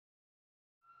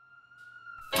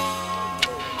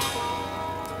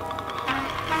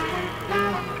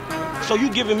So you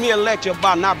giving me a lecture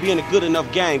about not being a good enough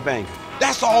gangbanger?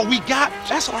 That's all we got?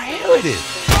 That's all hell it is.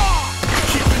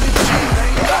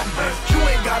 You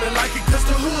ain't gotta like it cause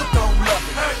the hood don't love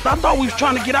it. I thought we was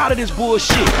trying to get out of this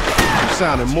bullshit. You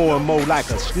sounding more and more like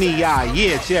a snee-eye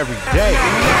itch every day.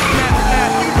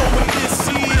 You know what this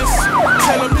is.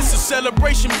 Tell them it's a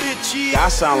celebration, bitch, yeah. I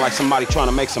sound like somebody trying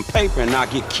to make some paper and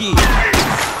not get killed.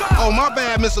 Oh, my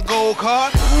bad, Mr. Gold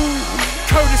Card.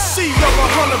 Courtesy of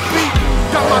 100 beat.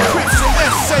 Got my Crips and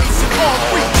essays in all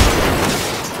reach.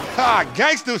 Ah,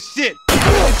 gangster shit.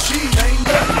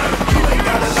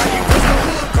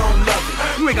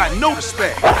 You ain't got no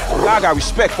respect. I got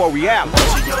respect for reality.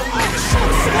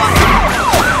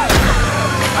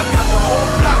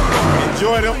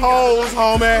 Enjoy them hoes,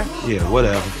 homie. Yeah,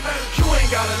 whatever. You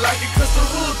ain't gotta like it cause the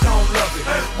hood don't love it.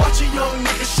 Watch a young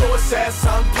nigga show his ass,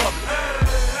 I'm